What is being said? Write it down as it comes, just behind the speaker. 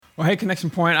Well, hey, Connection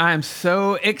Point, I am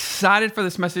so excited for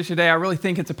this message today. I really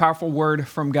think it's a powerful word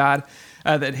from God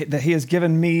that He has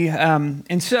given me.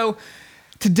 And so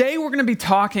today we're going to be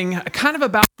talking kind of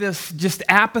about this just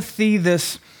apathy,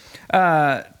 this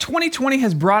 2020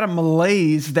 has brought a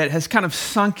malaise that has kind of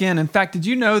sunk in. In fact, did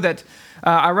you know that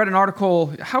I read an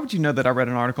article? How would you know that I read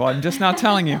an article? I'm just now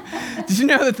telling you. Did you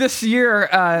know that this year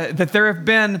that there have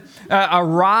been a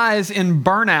rise in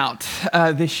burnout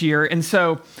this year? And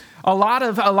so a lot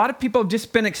of people have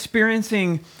just been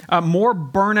experiencing more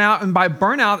burnout, and by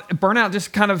burnout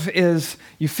just kind of is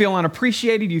you feel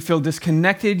unappreciated, you feel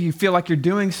disconnected, you feel like you're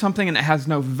doing something and it has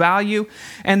no value,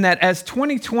 and that as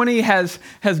 2020 has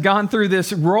gone through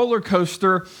this roller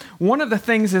coaster, one of the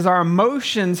things is our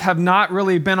emotions have not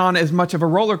really been on as much of a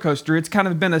roller coaster. It's kind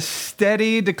of been a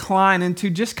steady decline into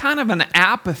just kind of an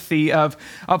apathy of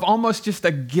almost just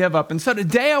a give up. And so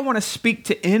today I want to speak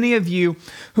to any of you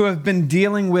who have been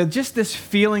dealing with just this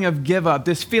feeling of give up,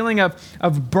 this feeling of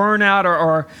burnout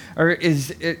or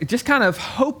is just kind of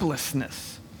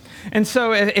hopelessness. And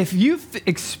so if you've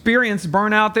experienced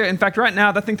burnout there, in fact, right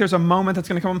now, I think there's a moment that's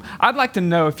going to come. I'd like to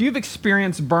know if you've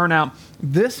experienced burnout,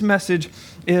 this message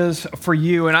is for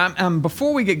you. And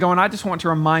before we get going, I just want to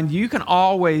remind you, you can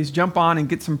always jump on and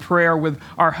get some prayer with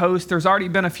our host. There's already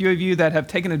been a few of you that have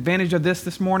taken advantage of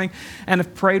this morning and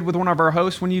have prayed with one of our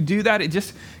hosts. When you do that, it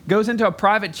just goes into a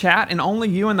private chat and only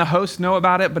you and the host know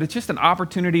about it, but it's just an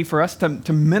opportunity for us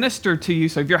to minister to you.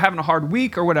 So if you're having a hard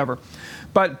week or whatever.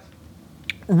 But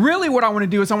really what I want to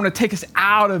do is I want to take us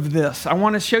out of this. I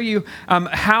want to show you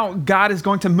how God is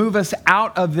going to move us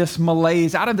out of this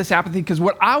malaise, out of this apathy, because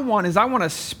what I want is I want a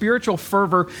spiritual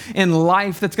fervor in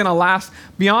life that's going to last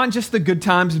beyond just the good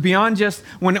times, beyond just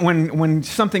when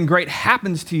something great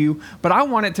happens to you, but I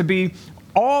want it to be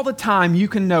all the time you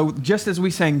can know, just as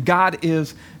we sang, God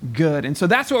is good. And so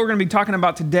that's what we're going to be talking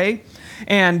about today.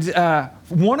 And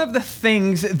one of the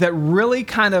things that really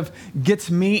kind of gets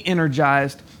me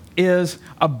energized is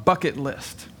a bucket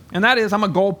list. And that is, I'm a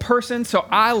goal person, so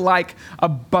I like a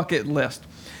bucket list.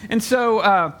 And so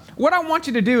what I want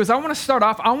you to do is I want to start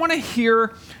off, I want to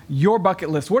hear your bucket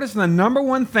list. What is the number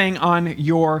one thing on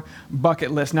your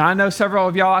bucket list? Now, I know several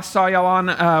of y'all, I saw y'all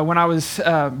on when I was,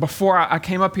 before I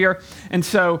came up here. And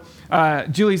so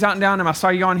Julie's out and down, and I saw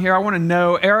you on here. I want to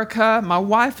know, Erica, my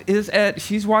wife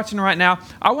she's watching right now.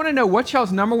 I want to know what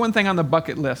y'all's number one thing on the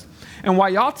bucket list. And while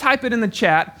y'all type it in the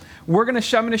chat, I'm going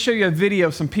to show you a video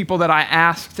of some people that I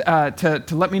asked to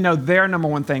let me know their number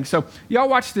one thing. So y'all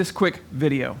watch this quick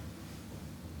video.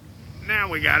 Now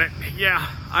we got it. Yeah,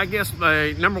 I guess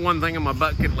my number one thing on my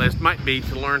bucket list might be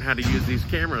to learn how to use these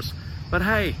cameras. But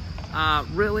hey,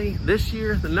 really, this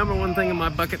year, the number one thing on my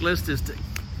bucket list is to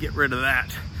get rid of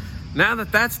that. Now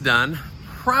that that's done,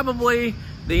 probably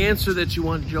the answer that you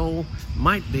want, Joel,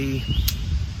 might be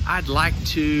I'd like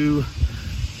to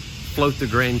float the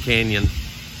Grand Canyon.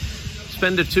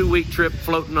 Spend a 2-week trip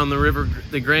floating on the river,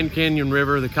 the Grand Canyon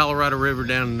River, the Colorado River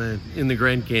down in the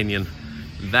Grand Canyon.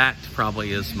 That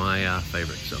probably is my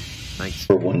favorite, so thanks.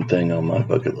 One thing on my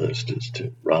bucket list is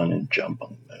to run and jump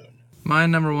on the moon. My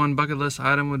number one bucket list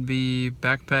item would be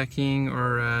backpacking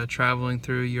or traveling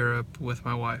through Europe with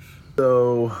my wife.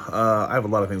 So I have a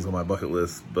lot of things on my bucket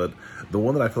list, but the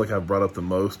one that I feel like I've brought up the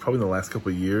most, probably in the last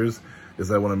couple of years, is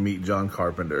I want to meet John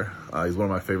Carpenter. He's one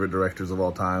of my favorite directors of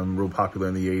all time, real popular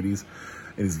in the 80s,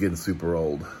 and he's getting super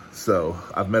old. So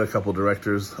I've met a couple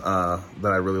directors that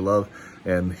I really love,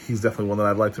 and he's definitely one that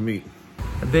I'd like to meet.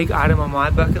 A big item on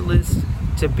my bucket list,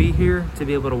 to be here, to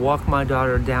be able to walk my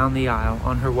daughter down the aisle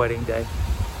on her wedding day.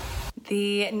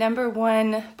 The number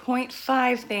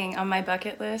 1.5 thing on my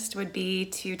bucket list would be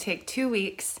to take 2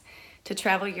 weeks to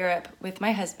travel Europe with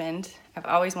my husband. I've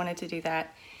always wanted to do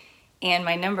that. And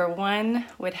my number one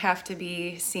would have to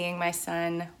be seeing my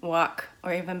son walk,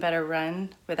 or even better, run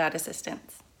without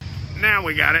assistance. Now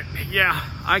we got it. Yeah,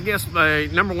 I guess my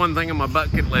number one thing on my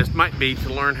bucket list might be to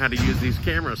learn how to use these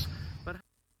cameras.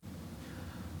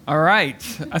 All right.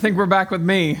 I think we're back with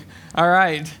me. All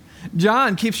right.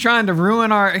 John keeps trying to ruin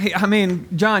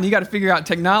John, you got to figure out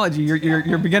technology.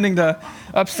 You're beginning to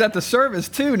upset the service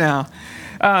too now.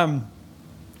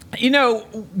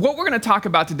 What we're going to talk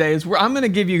about today is I'm going to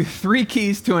give you 3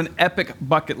 keys to an epic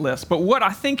bucket list. But what I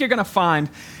think you're going to find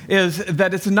is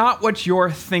that it's not what you're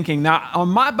thinking. Now, on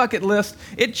my bucket list,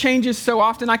 it changes so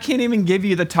often, I can't even give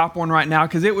you the top one right now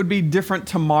because it would be different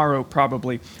tomorrow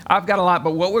probably. I've got a lot,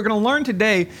 but what we're going to learn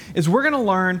today is we're going to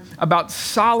learn about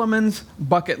Solomon's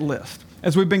bucket list.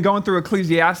 as we've been going through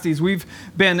Ecclesiastes, we've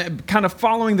been kind of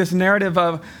following this narrative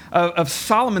of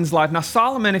Solomon's life. Now,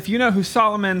 Solomon, if you know who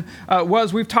Solomon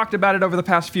was, we've talked about it over the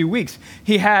past few weeks.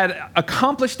 He had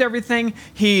accomplished everything.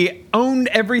 He owned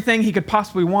everything he could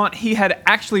possibly want. He had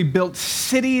actually built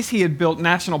cities. He had built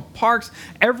national parks,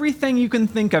 everything you can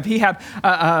think of. He had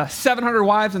 700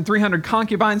 wives and 300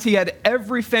 concubines. He had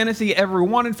every fantasy he ever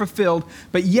wanted fulfilled,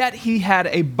 but yet he had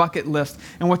a bucket list.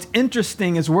 And what's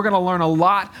interesting is we're going to learn a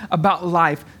lot about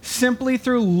life simply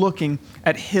through looking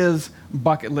at his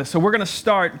bucket list. So we're going to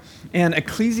start in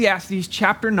Ecclesiastes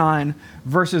chapter 9,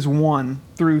 verses 1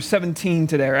 through 17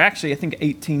 today, or actually I think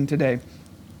 18 today.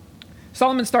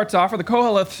 Solomon starts off, or the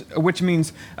Koheleth, which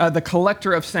means the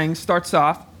collector of sayings, starts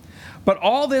off, "But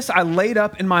all this I laid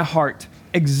up in my heart,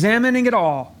 examining it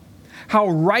all, how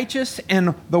righteous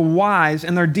and the wise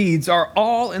and their deeds are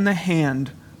all in the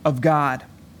hand of God.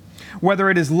 Whether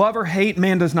it is love or hate,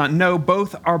 man does not know.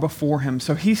 Both are before him."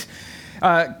 So he's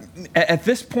at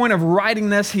this point of writing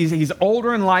this, he's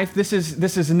older in life. This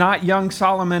is not young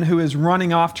Solomon who is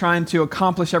running off trying to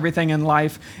accomplish everything in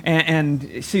life and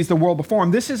sees the world before him.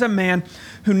 This is a man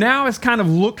who now has kind of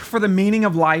looked for the meaning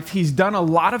of life. He's done a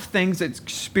lot of things,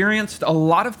 experienced a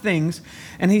lot of things,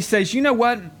 and he says, you know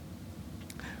what?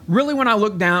 Really, when I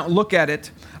look at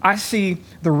it, I see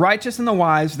the righteous and the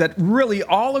wise, that really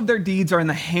all of their deeds are in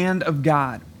the hand of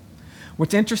God.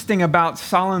 What's interesting about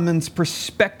Solomon's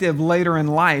perspective later in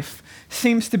life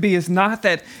seems to be is not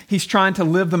that he's trying to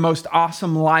live the most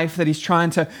awesome life, that he's trying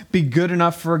to be good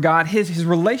enough for God. His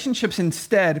relationships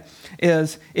instead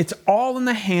is it's all in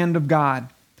the hand of God.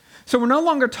 So we're no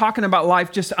longer talking about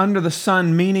life just under the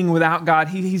sun, meaning without God.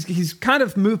 He's kind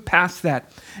of moved past that.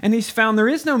 And he's found there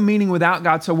is no meaning without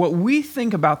God. So what we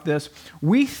think about this,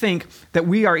 we think that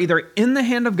we are either in the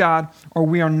hand of God or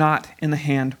we are not in the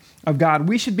hand of God.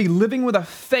 We should be living with a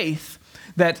faith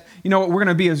that, you know what, we're going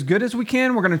to be as good as we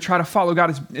can. We're going to try to follow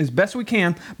God as best we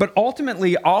can. But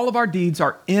ultimately, all of our deeds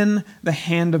are in the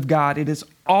hand of God. It is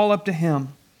all up to him.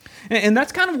 And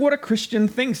that's kind of what a Christian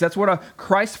thinks. That's what a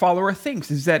Christ follower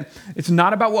thinks, is that it's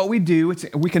not about what we do.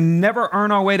 We can never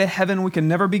earn our way to heaven. We can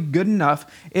never be good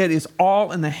enough. It is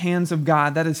all in the hands of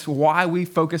God. That is why we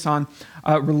focus on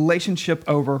relationship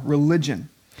over religion.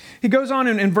 He goes on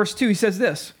in verse 2, he says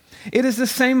this, "It is the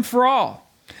same for all.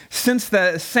 Since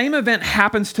the same event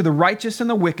happens to the righteous and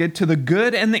the wicked, to the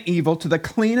good and the evil, to the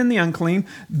clean and the unclean,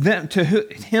 to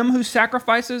him who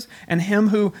sacrifices and him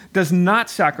who does not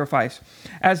sacrifice.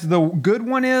 As the good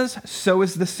one is, so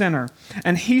is the sinner.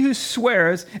 And he who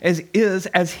swears is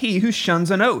as he who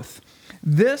shuns an oath.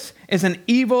 This is an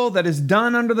evil that is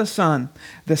done under the sun.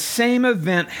 The same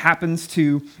event happens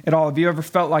to it all." Have you ever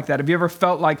felt like that? Have you ever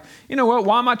felt like, you know what,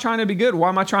 why am I trying to be good? Why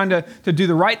am I trying to do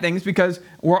the right things? Because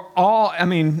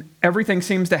everything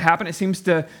seems to happen. It seems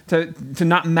to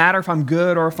not matter if I'm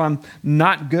good or if I'm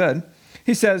not good.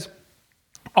 He says,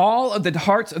 "All of the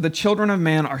hearts of the children of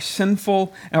man are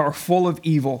sinful and are full of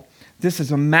evil. This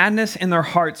is a madness in their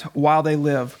hearts while they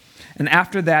live. And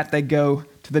after that, they go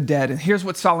to the dead." And here's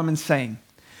what Solomon's saying.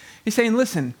 He's saying,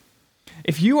 listen,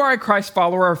 if you are a Christ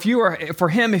follower, or if you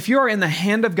are in the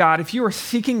hand of God, if you are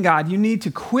seeking God, you need to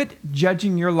quit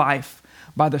judging your life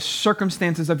by the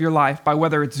circumstances of your life, by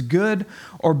whether it's good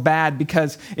or bad.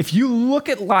 Because if you look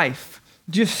at life,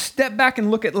 just step back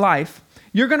and look at life,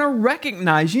 you're going to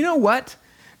recognize, you know what?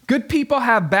 Good people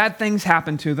have bad things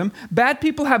happen to them. Bad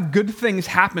people have good things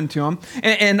happen to them.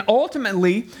 And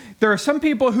ultimately, there are some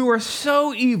people who are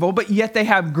so evil, but yet they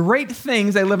have great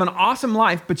things. They live an awesome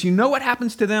life. But you know what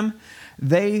happens to them?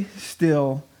 They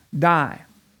still die.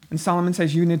 And Solomon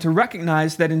says you need to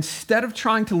recognize that instead of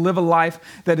trying to live a life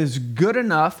that is good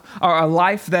enough, or a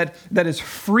life that is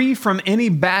free from any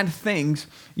bad things,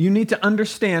 you need to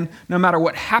understand no matter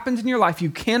what happens in your life,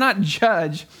 you cannot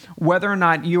judge whether or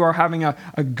not you are having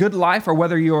a good life or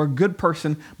whether you are a good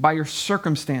person by your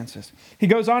circumstances. He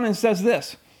goes on and says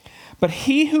this, "But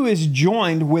he who is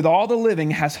joined with all the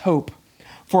living has hope,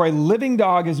 for a living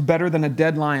dog is better than a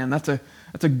dead lion." That's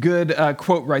a good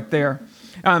quote right there.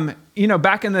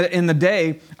 Back in the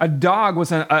day, a dog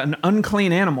was an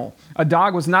unclean animal. A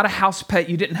dog was not a house pet.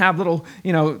 You didn't have little,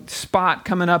 Spot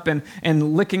coming up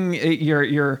and licking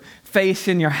your face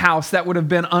in your house. That would have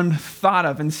been unthought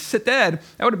of. Instead,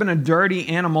 that would have been a dirty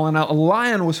animal. And a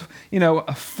lion was,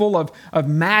 full of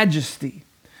majesty.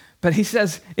 But he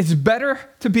says it's better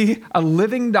to be a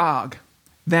living dog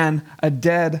than a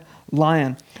dead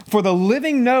lion. For the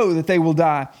living know that they will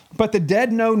die, but the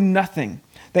dead know nothing.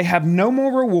 They have no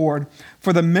more reward,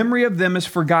 for the memory of them is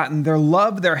forgotten. Their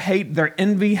love, their hate, their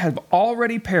envy have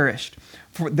already perished.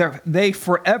 For they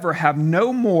forever have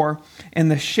no more in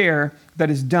the share that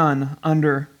is done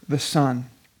under the sun.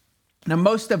 Now,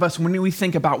 most of us, when we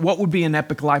think about what would be an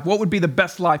epic life, what would be the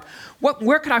best life,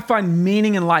 where could I find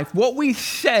meaning in life? What we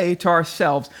say to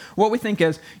ourselves, what we think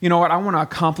is, you know what, I want to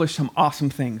accomplish some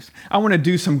awesome things. I want to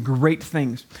do some great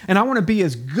things. And I want to be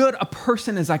as good a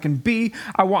person as I can be.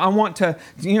 I want to,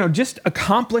 just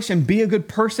accomplish and be a good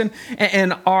person.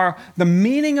 And the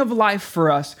meaning of life for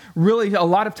us really a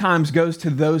lot of times goes to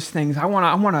those things. I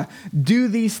want to do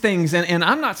these things. And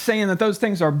I'm not saying that those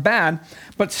things are bad,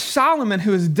 but Solomon,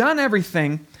 who has done everything,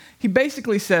 he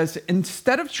basically says,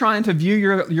 instead of trying to view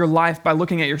your life by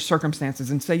looking at your circumstances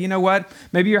and say, you know what,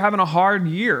 maybe you're having a hard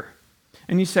year.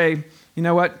 And you say, you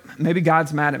know what, maybe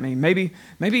God's mad at me. Maybe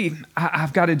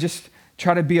I've got to just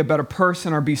try to be a better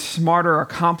person or be smarter or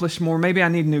accomplish more. Maybe I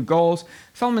need new goals.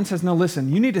 Solomon says, no,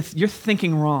 listen, you're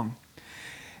thinking wrong.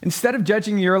 Instead of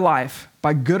judging your life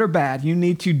by good or bad, you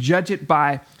need to judge it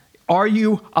by, are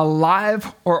you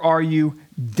alive or are you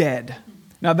dead?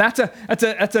 Now that's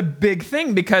a big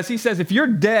thing, because he says if you're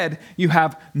dead, you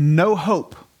have no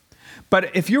hope.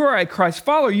 But if you are a Christ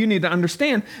follower, you need to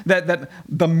understand that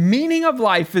the meaning of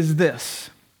life is this.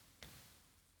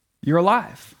 You're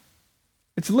alive.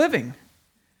 It's living.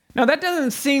 Now that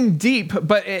doesn't seem deep,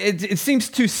 but it seems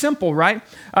too simple, right?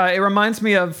 It reminds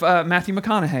me of Matthew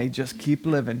McConaughey, just keep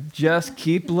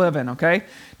living, okay?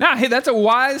 Now, hey, that's a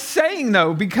wise saying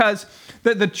though, because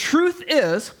the truth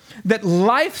is that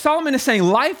life, Solomon is saying,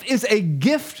 life is a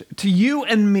gift to you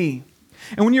and me.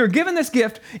 And when you're given this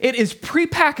gift, it is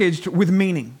prepackaged with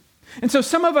meaning. And so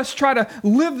some of us try to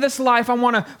live this life. I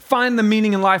want to find the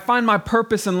meaning in life, find my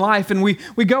purpose in life. And we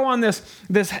go on this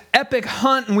epic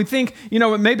hunt, and we think,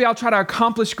 maybe I'll try to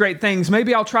accomplish great things.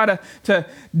 Maybe I'll try to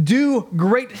do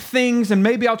great things. And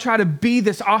maybe I'll try to be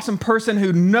this awesome person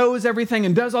who knows everything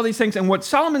and does all these things. And what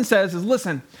Solomon says is,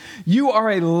 listen, you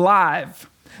are alive.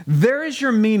 There is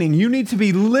your meaning. You need to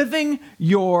be living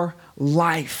your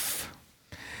life.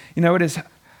 It is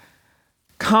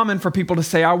common for people to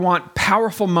say, I want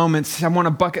powerful moments. I want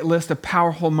a bucket list of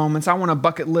powerful moments. I want a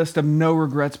bucket list of no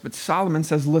regrets. But Solomon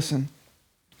says, listen,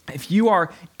 if you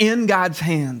are in God's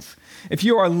hands, if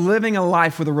you are living a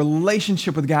life with a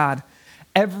relationship with God,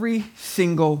 every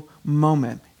single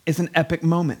moment is an epic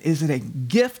moment. Is it a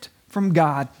gift from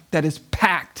God that is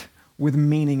packed with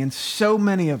meaning? And so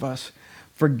many of us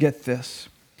forget this.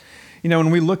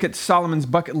 When we look at Solomon's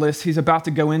bucket list, he's about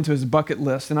to go into his bucket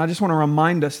list. And I just want to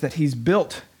remind us that he's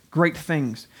built great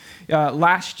things.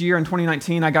 Last year in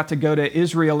 2019, I got to go to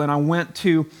Israel, and I went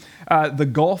to the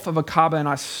Gulf of Aqaba, and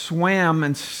I swam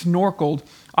and snorkeled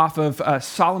off of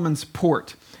Solomon's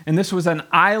Port. And this was an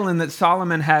island that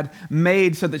Solomon had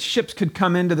made so that ships could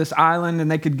come into this island and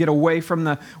they could get away from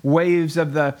the waves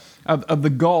of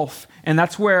the Gulf. And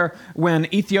that's where,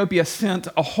 when Ethiopia sent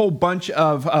a whole bunch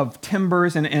of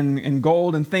timbers and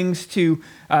gold and things to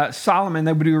Solomon,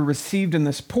 they would be received in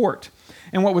this port.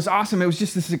 And what was awesome, it was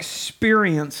just this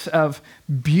experience of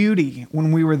beauty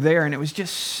when we were there. And it was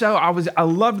just I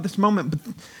loved this moment.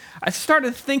 But I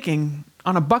started thinking,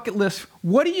 on a bucket list,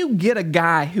 what do you get a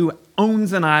guy who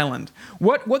owns an island?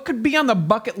 What could be on the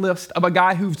bucket list of a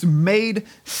guy who's made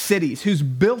cities, who's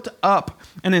built up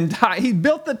he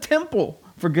built the temple,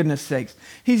 for goodness sakes.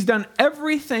 He's done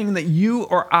everything that you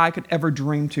or I could ever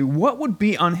dream to. What would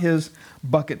be on his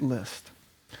bucket list?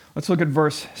 Let's look at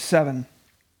verse 7.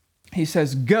 He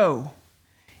says, go,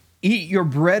 eat your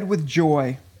bread with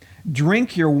joy,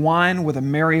 drink your wine with a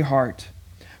merry heart,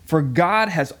 for God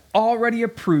has already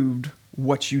approved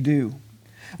what you do.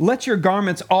 Let your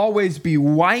garments always be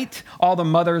white. All the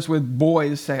mothers with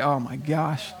boys say, oh my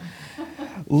gosh.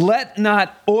 Let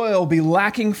not oil be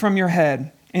lacking from your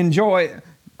head. Enjoy.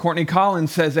 Courtney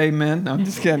Collins says amen. No, I'm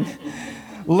just kidding.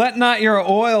 Let not your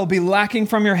oil be lacking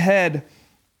from your head.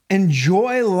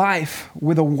 Enjoy life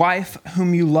with a wife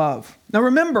whom you love. Now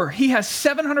remember, he has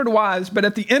 700 wives, but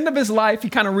at the end of his life, he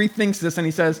kind of rethinks this and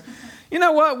he says, you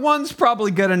know what? One's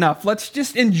probably good enough. Let's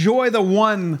just enjoy the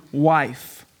one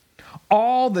wife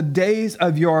all the days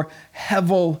of your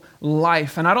hevel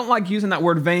life. And I don't like using that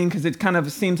word vain because it kind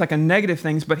of seems like a negative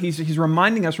thing, but he's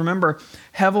reminding us, remember,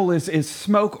 hevel is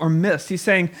smoke or mist. He's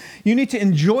saying you need to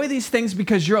enjoy these things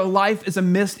because your life is a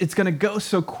mist. It's going to go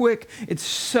so quick. It's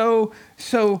so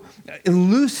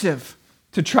elusive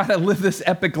to try to live this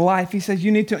epic life. He says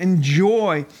you need to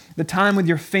enjoy the time with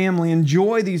your family,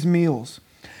 enjoy these meals.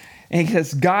 And he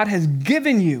says, God has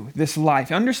given you this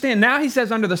life. Understand, now he says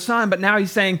under the sun, but now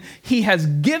he's saying he has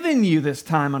given you this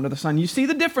time under the sun. You see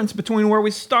the difference between where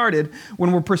we started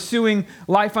when we're pursuing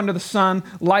life under the sun,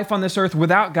 life on this earth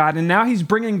without God. And now he's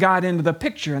bringing God into the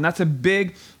picture. And that's a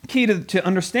big key to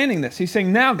understanding this. He's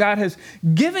saying now God has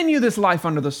given you this life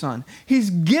under the sun. He's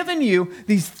given you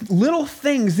these little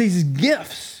things, these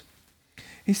gifts.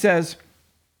 He says,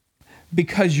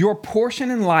 because your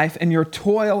portion in life and your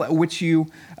toil at which you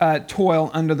toil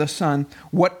under the sun,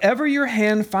 whatever your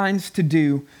hand finds to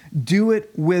do, do it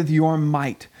with your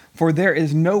might. For there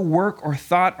is no work or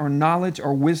thought or knowledge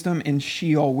or wisdom in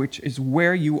Sheol, which is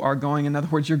where you are going. In other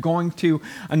words, you're going to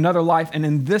another life. And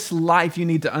in this life, you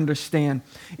need to understand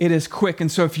it is quick. And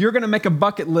so if you're going to make a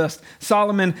bucket list,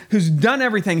 Solomon, who's done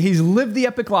everything, he's lived the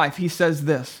epic life, he says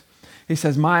this. He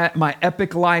says, my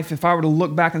epic life, if I were to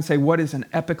look back and say, what is an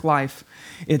epic life?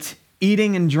 It's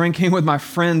eating and drinking with my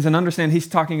friends. And understand, he's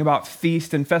talking about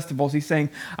feasts and festivals. He's saying,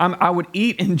 I would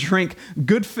eat and drink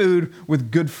good food with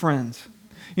good friends.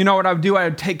 You know what I would do? I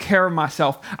would take care of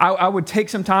myself. I would take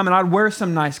some time and I'd wear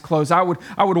some nice clothes. I would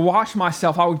wash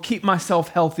myself. I would keep myself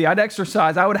healthy. I'd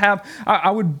exercise.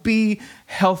 I would be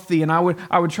healthy, and I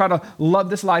would try to love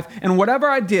this life. And whatever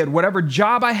I did, whatever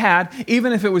job I had,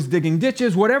 even if it was digging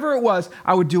ditches, whatever it was,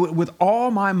 I would do it with all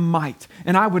my might.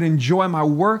 And I would enjoy my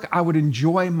work. I would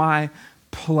enjoy my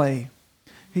play.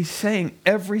 He's saying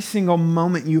every single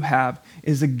moment you have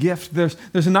is a gift. There's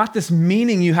not this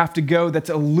meaning you have to go that's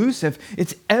elusive.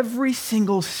 It's every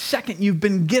single second you've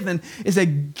been given is a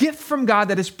gift from God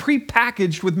that is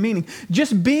prepackaged with meaning.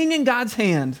 Just being in God's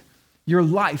hand, your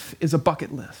life is a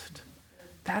bucket list.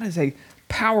 That is a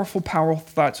powerful, powerful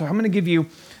thought. So I'm going to give you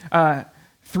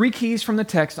 3 keys from the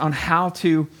text on how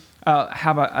to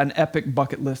have an epic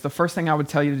bucket list. The first thing I would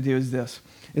tell you to do is this,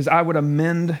 is I would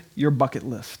amend your bucket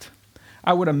list.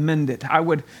 I would amend it.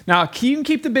 Now you can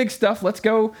keep the big stuff. Let's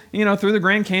go, through the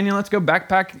Grand Canyon. Let's go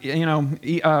backpack,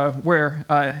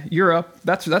 Europe.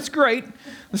 That's great.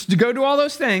 Let's go do all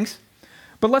those things.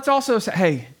 But let's also say,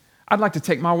 hey, I'd like to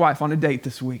take my wife on a date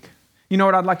this week. You know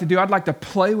what I'd like to do? I'd like to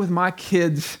play with my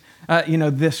kids,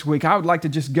 this week. I would like to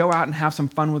just go out and have some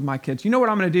fun with my kids. You know what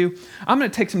I'm going to do? I'm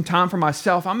going to take some time for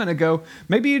myself. I'm going to go,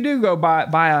 maybe you do go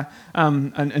buy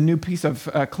a new piece of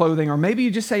clothing, or maybe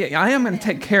you just say, I am going to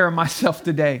take care of myself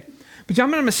today. But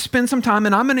I'm going to spend some time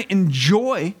and I'm going to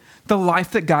enjoy the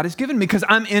life that God has given me because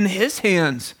I'm in his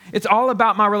hands. It's all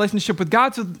about my relationship with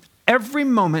God. So every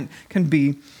moment can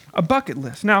be a bucket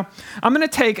list. Now, I'm going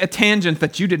to take a tangent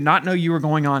that you did not know you were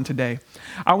going on today.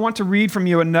 I want to read from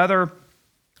you another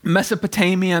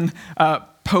Mesopotamian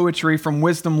poetry from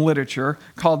wisdom literature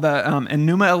called the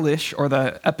Enuma Elish, or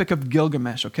the Epic of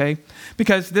Gilgamesh, okay?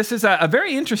 Because this is a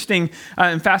very interesting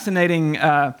and fascinating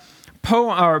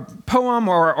poem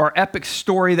or epic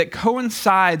story that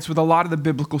coincides with a lot of the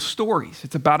biblical stories.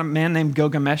 It's about a man named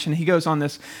Gilgamesh, and he goes on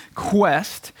this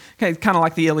quest, okay, kind of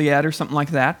like the Iliad or something like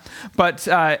that, but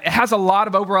it has a lot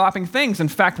of overlapping things. In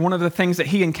fact, one of the things that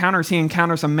he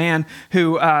encounters a man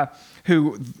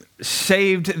who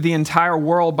saved the entire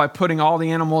world by putting all the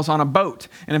animals on a boat.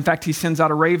 And in fact, he sends out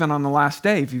a raven on the last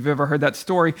day. If you've ever heard that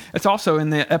story, it's also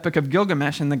in the Epic of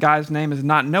Gilgamesh, and the guy's name is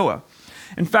not Noah.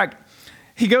 In fact,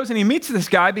 he goes and he meets this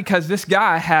guy because this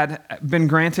guy had been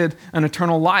granted an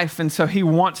eternal life, and so he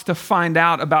wants to find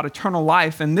out about eternal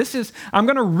life. And I'm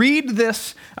going to read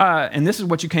this, and this is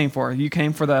what you came for. You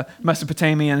came for the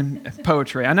Mesopotamian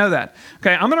poetry. I know that.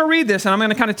 Okay, I'm going to read this, and I'm going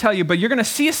to kind of tell you, but you're going to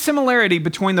see a similarity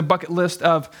between the bucket list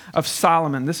of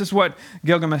Solomon. This is what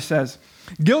Gilgamesh says.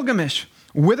 Gilgamesh,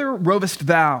 whither rovest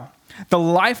thou? The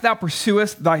life thou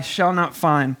pursuest, thou shalt not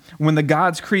find. When the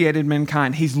gods created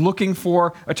mankind, he's looking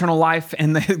for eternal life,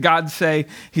 and the gods say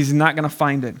he's not going to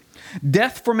find it.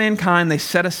 Death for mankind they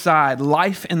set aside,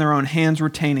 life in their own hands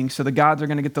retaining. So the gods are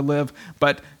going to get to live,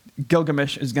 but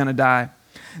Gilgamesh is going to die.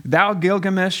 Thou,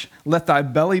 Gilgamesh, let thy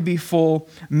belly be full.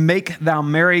 Make thou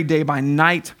merry day by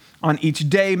night. On each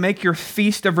day make your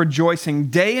feast of rejoicing.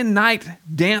 Day and night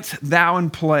dance thou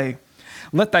and play.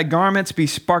 Let thy garments be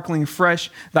sparkling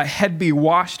fresh, thy head be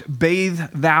washed, bathe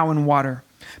thou in water.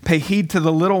 Pay heed to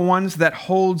the little ones that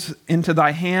holds onto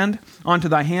thy hand,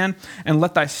 and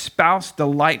let thy spouse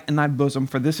delight in thy bosom,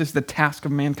 for this is the task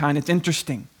of mankind. It's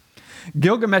interesting.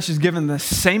 Gilgamesh is given the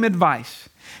same advice.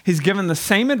 He's given the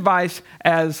same advice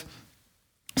as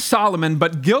Solomon,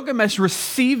 but Gilgamesh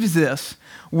receives this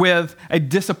with a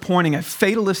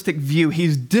fatalistic view.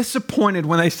 He's disappointed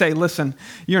when they say, listen,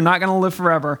 you're not going to live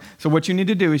forever. So what you need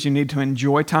to do is you need to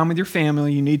enjoy time with your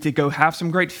family. You need to go have some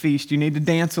great feast. You need to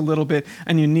dance a little bit,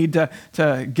 and you need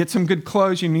to get some good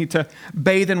clothes. You need to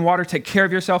bathe in water, take care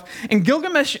of yourself. And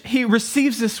Gilgamesh, he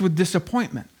receives this with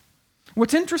disappointment.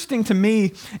 What's interesting to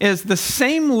me is the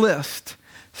same list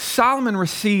Solomon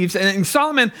receives, and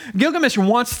Gilgamesh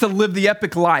wants to live the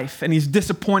epic life, and he's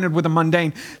disappointed with the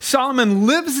mundane. Solomon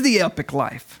lives the epic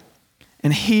life,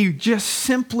 and he just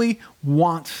simply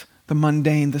wants the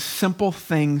mundane, the simple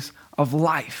things of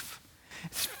life.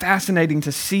 It's fascinating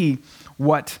to see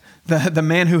what the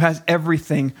man who has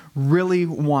everything really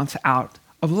wants out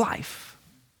of life.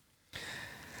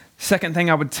 Second thing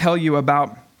I would tell you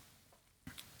about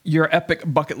your epic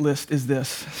bucket list is this: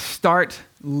 start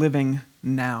living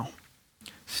now.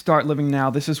 Start living now.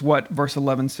 This is what verse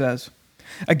 11 says.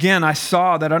 Again, I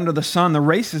saw that under the sun, the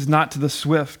race is not to the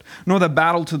swift, nor the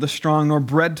battle to the strong, nor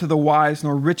bread to the wise,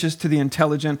 nor riches to the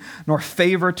intelligent, nor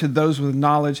favor to those with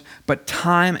knowledge, but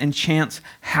time and chance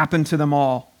happen to them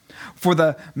all. For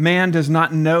the man does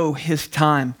not know his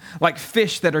time, like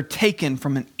fish that are taken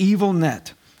from an evil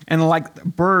net, and like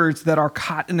birds that are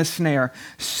caught in a snare,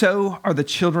 so are the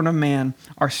children of man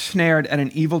are snared at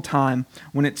an evil time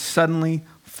when it suddenly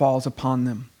falls upon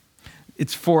them.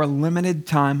 It's for a limited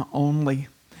time only.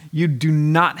 You do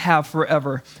not have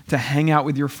forever to hang out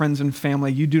with your friends and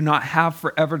family. You do not have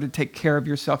forever to take care of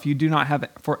yourself. You do not have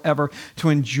forever to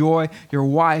enjoy your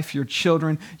wife, your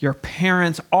children, your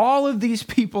parents, all of these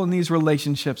people in these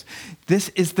relationships. This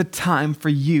is the time for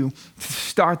you to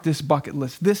start this bucket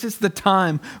list. This is the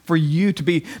time for you to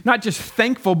be not just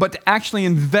thankful, but to actually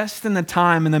invest in the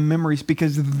time and the memories,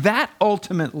 because that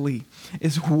ultimately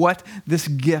is what this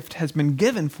gift has been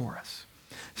given for us.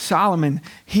 Solomon,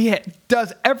 he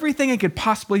does everything he could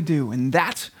possibly do, and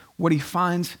that's what he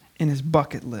finds in his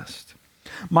bucket list.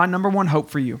 My number one hope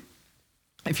for you,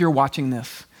 if you're watching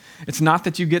this, it's not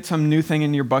that you get some new thing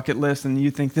in your bucket list and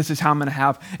you think, this is how I'm going to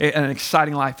have an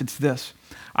exciting life. It's this: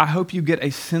 I hope you get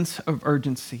a sense of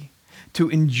urgency to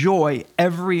enjoy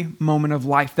every moment of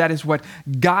life. That is what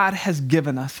God has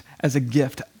given us as a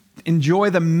gift. Enjoy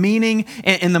the meaning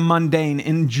in the mundane.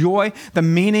 Enjoy the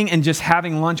meaning in just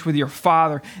having lunch with your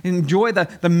father. Enjoy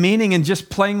the meaning in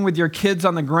just playing with your kids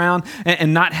on the ground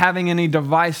and not having any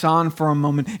device on for a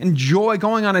moment. Enjoy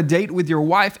going on a date with your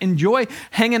wife. Enjoy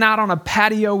hanging out on a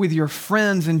patio with your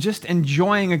friends and just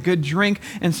enjoying a good drink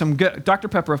and some good, Dr.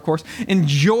 Pepper, of course,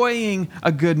 enjoying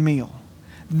a good meal.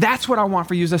 That's what I want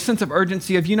for you, is a sense of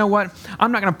urgency of, you know what,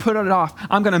 I'm not going to put it off.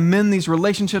 I'm going to mend these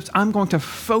relationships. I'm going to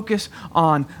focus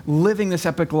on living this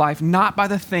epic life, not by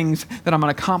the things that I'm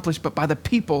going to accomplish, but by the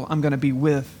people I'm going to be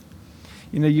with.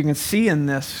 You know, you can see in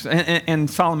this, in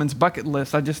Solomon's bucket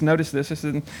list, I just noticed this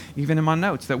is even in my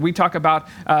notes, that we talk about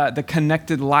the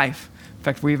connected life. In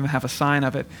fact, we even have a sign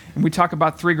of it. And we talk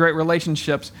about 3 great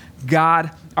relationships: God,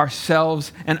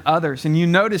 ourselves, and others. And you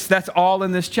notice that's all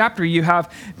in this chapter. You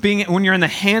have when you're in the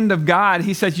hand of God,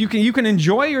 he says you can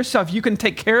enjoy yourself, you can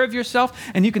take care of yourself,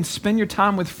 and you can spend your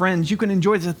time with friends. You can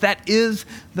enjoy this. That is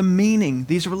the meaning,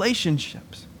 these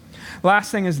relationships.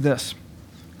 Last thing is this.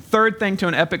 Third thing to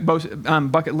an epic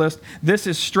bucket list, this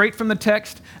is straight from the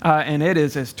text, and it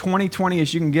is as 2020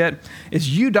 as you can get,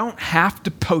 is you don't have to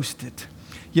post it.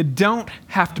 You don't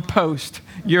have to post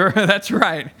that's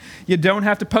right. You don't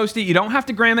have to post it. You don't have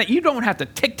to gram it. You don't have to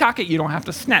TikTok it. You don't have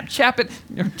to Snapchat it,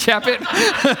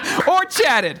 or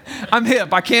chat it. I'm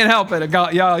hip. I can't help it.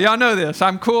 Y'all know this.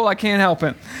 I'm cool. I can't help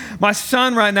it. My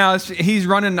son right now, he's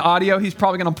running audio. He's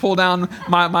probably going to pull down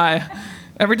my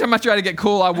every time I try to get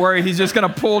cool, I worry he's just going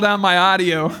to pull down my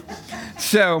audio.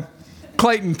 So,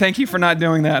 Clayton, thank you for not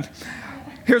doing that.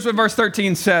 Here's what verse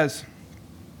 13 says.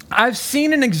 I've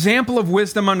seen an example of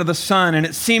wisdom under the sun, and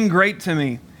it seemed great to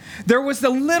me. There was a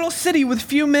little city with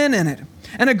few men in it,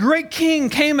 and a great king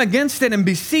came against it and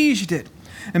besieged it,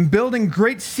 and building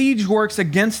great siege works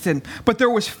against it. But there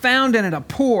was found in it a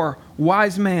poor,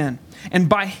 wise man, and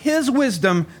by his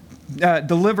wisdom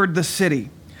delivered the city.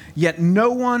 Yet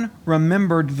no one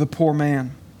remembered the poor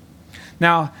man.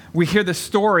 Now, we hear this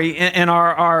story, and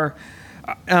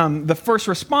the first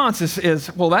response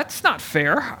is, well, that's not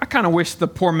fair. I kind of wish the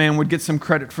poor man would get some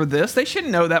credit for this. They should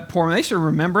know that poor man. They should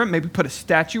remember it, maybe put a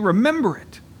statue, remember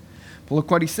it. But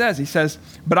look what he says. He says,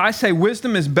 but I say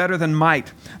wisdom is better than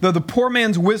might, though the poor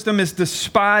man's wisdom is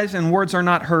despised and words are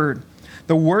not heard.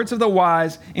 The words of the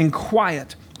wise in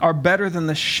quiet are better than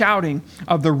the shouting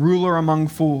of the ruler among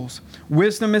fools.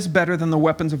 Wisdom is better than the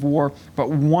weapons of war, but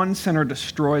one sinner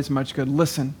destroys much good.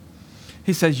 Listen.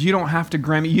 He says, you don't have to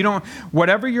gram it.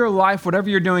 Whatever your life, whatever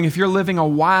you're doing, if you're living a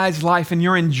wise life and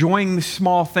you're enjoying the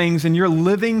small things and you're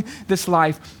living this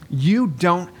life, you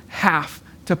don't have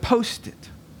to post it.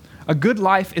 A good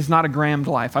life is not a grammed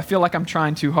life. I feel like I'm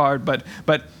trying too hard, but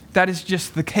that is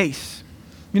just the case.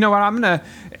 You know what? I'm going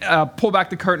to pull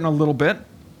back the curtain a little bit.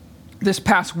 this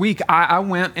past week, I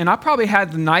went and I probably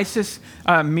had the nicest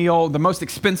meal, the most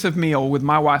expensive meal with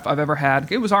my wife I've ever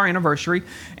had. It was our anniversary,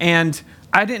 and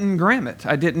I didn't gram it.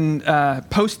 I didn't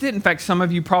post it. In fact, some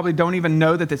of you probably don't even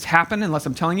know that this happened unless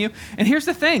I'm telling you. And here's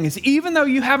the thing, is even though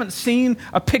you haven't seen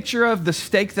a picture of the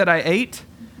steak that I ate,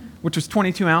 which was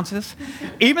 22 ounces,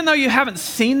 even though you haven't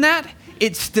seen that,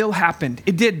 it still happened.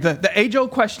 It did. The age-old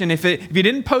question, if you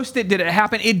didn't post it, did it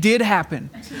happen? It did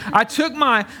happen. I took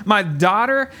my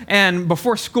daughter and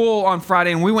before school on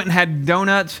Friday, and we went and had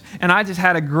donuts, and I just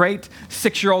had a great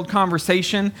 6-year-old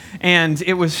conversation, and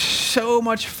it was so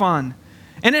much fun.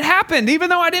 And it happened, even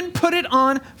though I didn't put it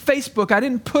on Facebook. I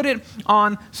didn't put it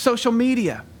on social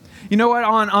media. You know what?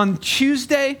 On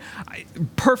Tuesday,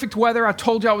 perfect weather. I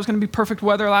told you I was going to be perfect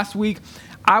weather last week.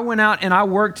 I went out and I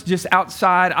worked just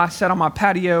outside. I sat on my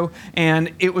patio,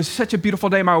 and it was such a beautiful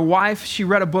day. My wife, she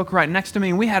read a book right next to me,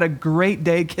 and we had a great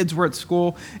day. Kids were at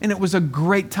school, and it was a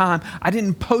great time. I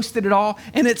didn't post it at all,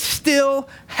 and it still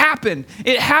happened.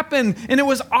 It happened, and it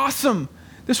was awesome.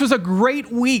 This was a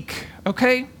great week,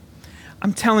 okay?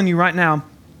 I'm telling you right now,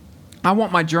 I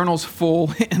want my journals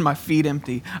full and my feet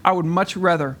empty. I would much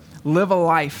rather live a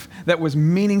life that was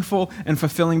meaningful and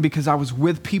fulfilling because I was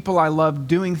with people I loved,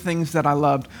 doing things that I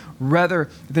loved, rather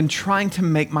than trying to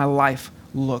make my life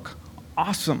look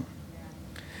awesome.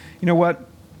 You know what?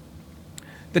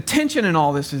 The tension in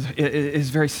all this is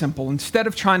very simple. Instead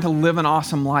of trying to live an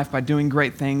awesome life by doing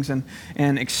great things and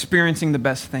experiencing the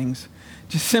best things,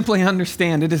 just simply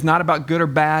understand it is not about good or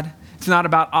bad. It's not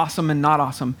about awesome and not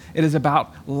awesome. It is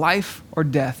about life or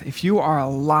death. If you are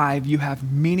alive, you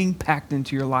have meaning packed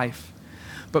into your life.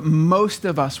 But most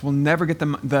of us will never get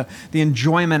the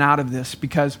enjoyment out of this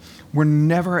because we're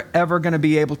never, ever going to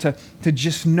be able to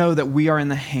just know that we are in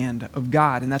the hand of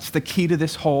God. And that's the key to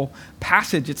this whole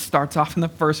passage. It starts off in the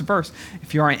first verse.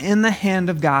 If you are in the hand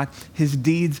of God,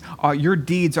 your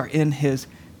deeds are in his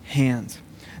hands.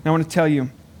 Now I want to tell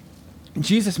you,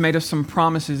 Jesus made us some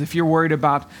promises. If you're worried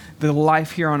about the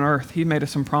life here on earth, he made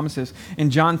us some promises. In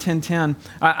John 10:10,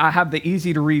 I have the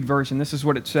easy to read version. This is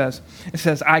what it says. It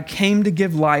says, I came to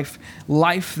give life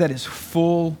that is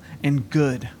full and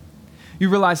good. You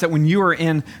realize that when you are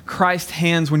in Christ's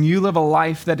hands, when you live a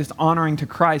life that is honoring to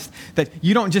Christ, that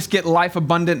you don't just get life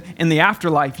abundant in the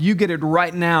afterlife, you get it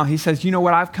right now. He says, you know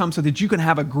what, I've come so that you can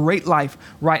have a great life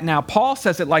right now. Paul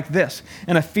says it like this.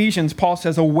 In Ephesians, Paul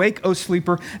says, awake, O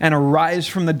sleeper, and arise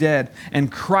from the dead,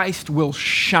 and Christ will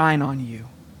shine on you.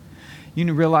 You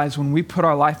need to realize when we put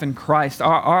our life in Christ,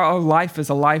 our life is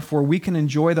a life where we can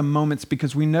enjoy the moments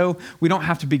because we know we don't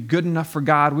have to be good enough for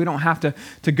God. We don't have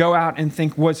to go out and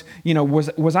think, was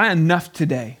I enough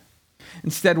today?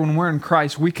 Instead, when we're in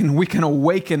Christ, we can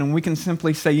awaken and we can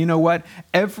simply say, you know what?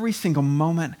 Every single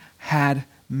moment had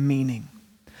meaning.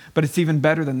 But it's even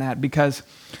better than that because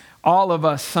all of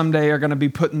us someday are going to be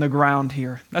put in the ground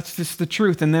here. That's just the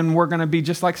truth. And then we're going to be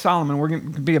just like Solomon. We're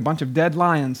going to be a bunch of dead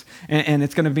lions. And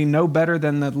it's going to be no better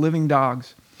than the living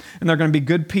dogs. And they're going to be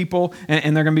good people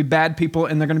and they're going to be bad people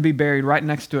and they're going to be buried right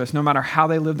next to us. No matter how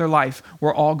they live their life,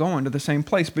 we're all going to the same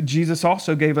place. But Jesus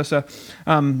also gave us a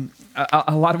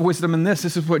lot of wisdom in this.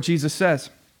 This is what Jesus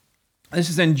says. This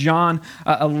is in John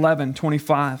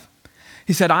 11:25.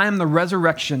 He said, I am the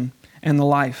resurrection and the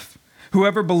life.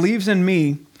 Whoever believes in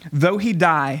me, though he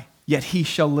die, yet he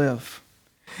shall live.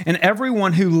 And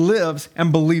everyone who lives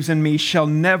and believes in me shall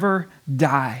never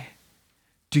die.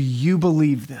 Do you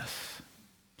believe this?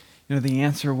 You know, the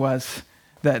answer was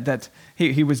that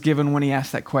he was given when he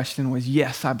asked that question was,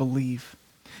 yes, I believe.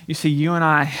 You see, you and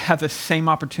I have the same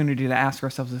opportunity to ask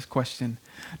ourselves this question.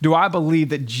 Do I believe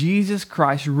that Jesus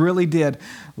Christ really did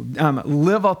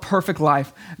live a perfect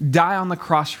life, die on the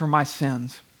cross for my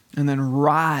sins, and then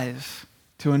rise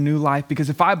to a new life? Because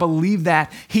if I believe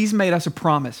that, he's made us a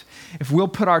promise. If we'll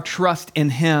put our trust in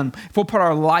him, if we'll put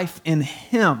our life in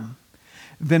him,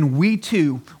 then we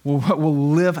too will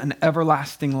live an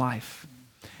everlasting life.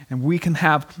 And we can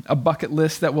have a bucket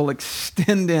list that will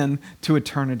extend into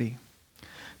eternity.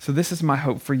 So this is my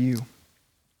hope for you.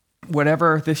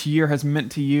 Whatever this year has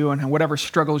meant to you and whatever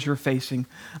struggles you're facing,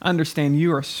 understand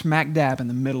you are smack dab in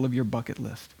the middle of your bucket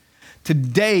list.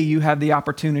 Today, you have the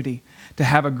opportunity to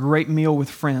have a great meal with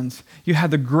friends. You have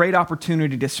the great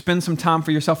opportunity to spend some time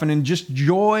for yourself and just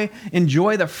enjoy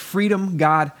the freedom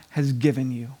God has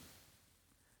given you.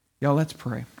 Y'all, let's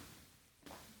pray.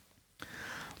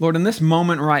 Lord, in this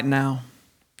moment right now,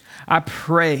 I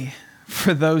pray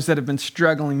for those that have been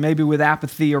struggling, maybe with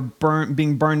apathy or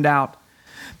being burned out.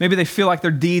 Maybe they feel like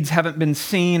their deeds haven't been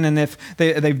seen, and if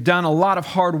they've done a lot of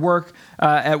hard work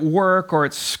at work or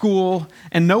at school,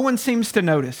 and no one seems to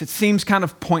notice. It seems kind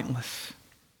of pointless.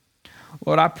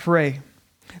 Lord, I pray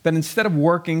That instead of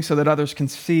working so that others can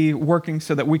see, working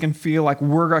so that we can feel like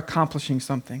we're accomplishing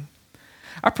something,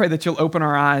 I pray that you'll open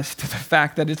our eyes to the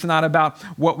fact that it's not about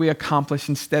what we accomplish.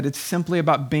 Instead, it's simply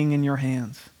about being in your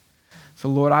hands. So,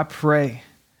 Lord, I pray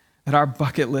that our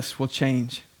bucket list will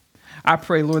change. I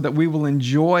pray, Lord, that we will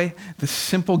enjoy the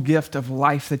simple gift of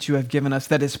life that you have given us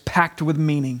that is packed with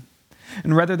meaning.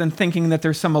 And rather than thinking that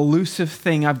there's some elusive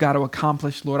thing I've got to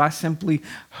accomplish, Lord, I simply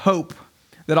hope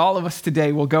that all of us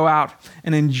today will go out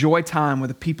and enjoy time with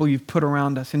the people you've put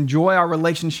around us, enjoy our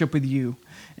relationship with you,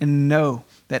 and know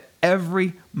that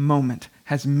every moment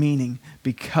has meaning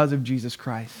because of Jesus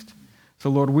Christ. So,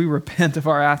 Lord, we repent of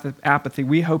our apathy.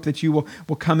 We hope that you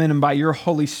will come in and by your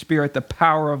Holy Spirit, the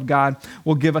power of God,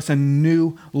 will give us a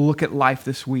new look at life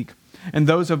this week. And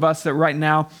those of us that right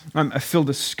now feel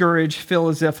discouraged, feel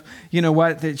as if, you know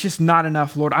what, it's just not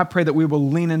enough, Lord, I pray that we will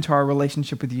lean into our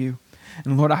relationship with you.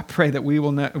 And Lord, I pray that we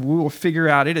will figure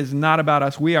out it is not about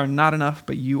us. We are not enough,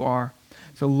 but you are.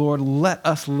 So, Lord, let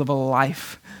us live a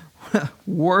life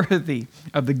worthy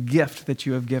of the gift that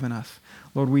you have given us.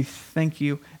 Lord, we thank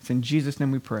you. It's in Jesus'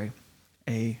 name we pray.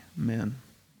 Amen.